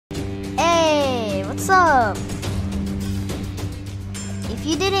what's up? If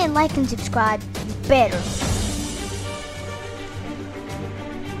you didn't like and subscribe, you better.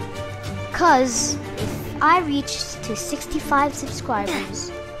 Cause if I reach to 65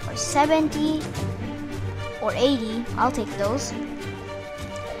 subscribers, or 70, or 80, I'll take those,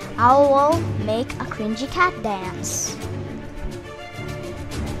 I will make a cringy cat dance.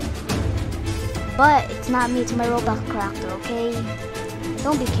 But it's not me, it's my Roblox character, okay?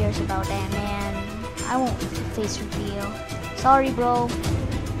 Don't be curious about that, man. I won't face reveal. Sorry, bro.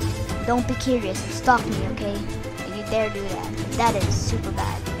 Don't be curious. Stalk me, okay? If you dare do that. That is super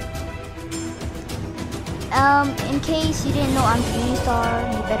bad. In case you didn't know I'm Cringy Star,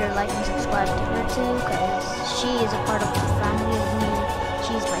 you better like and subscribe to her too, because she is a part of the family of me.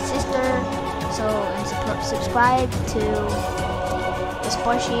 She's my sister. So, and subscribe to this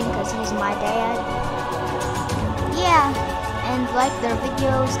Porsche because he's my dad. Yeah. And like their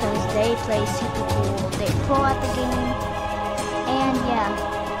videos because they play super cool. They're pro at the game.